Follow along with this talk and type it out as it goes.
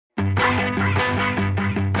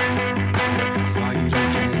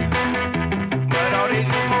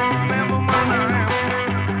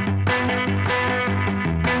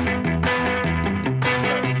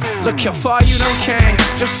How far you done came,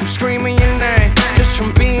 just from screaming your name, just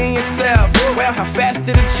from being yourself. Well, how fast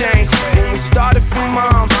did it change? When we started from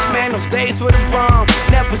moms, man, those days were the bomb.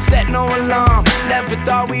 Never set no alarm, never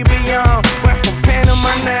thought we'd be young. Went from pen to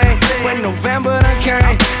my name, when November done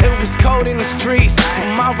came. It was cold in the streets,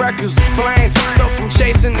 but my records were flames. So from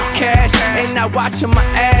chasing the cash, and not watching my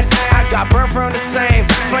ass, I got burned from the same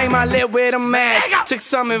flame I lit with a match. Took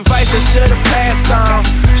some advice I should've passed on.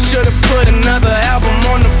 Should've put another album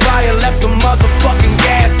on the fire, left the motherfucking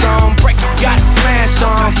gas on. Break, you gotta smash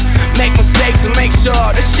on. Make mistakes and make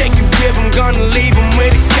sure the shake you give, I'm gonna leave them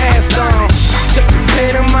with a cast on. Took the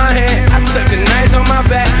pen in my hand, I took the knives on my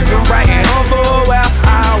back. Been writing home for a while,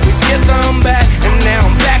 I always get something back. And now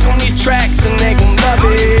I'm back on these tracks and they gon' love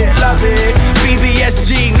it, love it.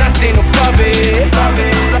 BBSG, nothing above it. Love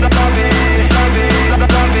it, love it, love it, love it, love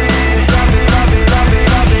it, love it, love it,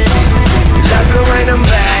 love it. Love it when I'm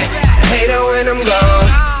back, hate it when I'm gone.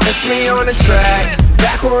 Miss me on the track,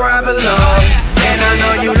 back where I belong. And I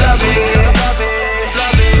know you love it,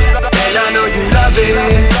 and I know you love it.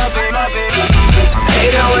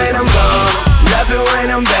 Hate it when I'm gone, love it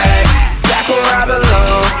when I'm back, back where I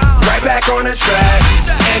belong, right back on the track.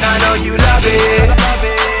 And I know you love it,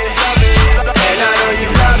 and I know you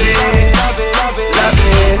love it, love it, love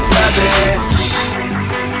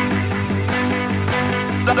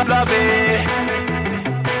it, love it.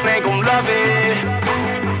 They gon' love it,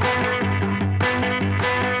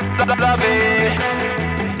 love it.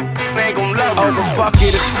 They gon' love it. Oh, but fuck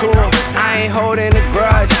it, it's cool. I ain't holding a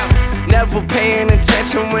grudge. Never paying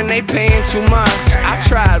attention when they paying too much. I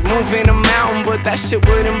tried moving a mountain, but that shit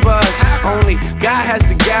wouldn't budge. Only God has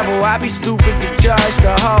the gavel, I'd be stupid to judge.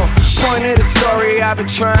 The whole point of the story I've been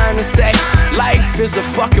trying to say, life is a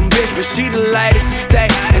fucking bitch, but she delighted to stay.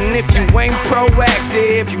 And if you ain't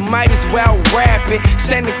proactive, you might as well rap it.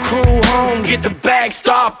 Send the crew home, get the bag,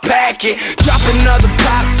 start packing. Drop another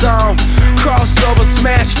pop song, crossover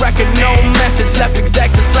smash record, no message left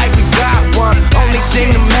exact, just like we got one. Only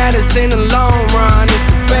thing that matters in the long run is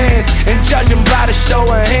the fans, and judging by the show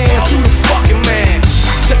of hands, who the fucking man?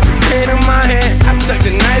 Took the pen in my hand, I took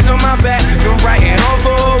the knives on my back. Been writing home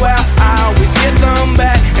for a while, I always get something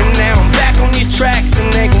back. And now I'm back on these tracks, and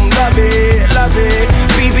they gon' love it, love it.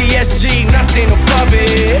 BBSG, nothing above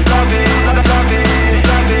it. Love it, love it, love it,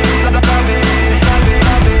 love it, love it, love it,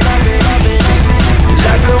 love it, love it, love it.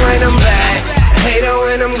 Love it when I'm back, hate it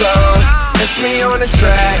when I'm gone. Miss me on the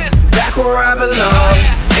track, back where I belong.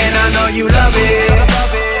 And I know you love it,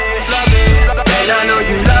 and I know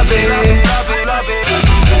you love it.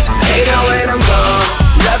 Hate it when I'm gone,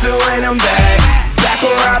 love it when I'm back, back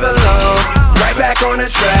where I belong, right back on the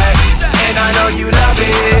track. And I know you love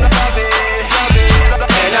it,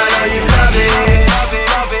 and I know you love it, love it,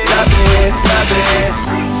 love it, love it.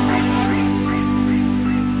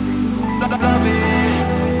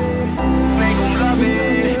 They gon' love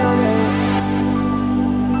it,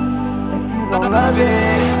 love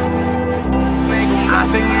it. I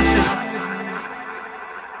think you should.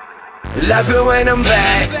 Love it when I'm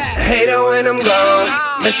back, hate it when I'm gone.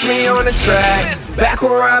 Miss me on the track, back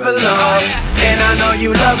where I belong. And I know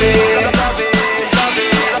you love it,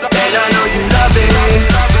 and I know you love it.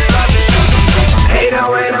 Hate it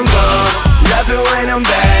when I'm gone, love it when I'm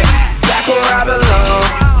back, back where I belong,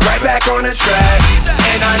 right back on the track.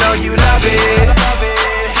 And I know you love it.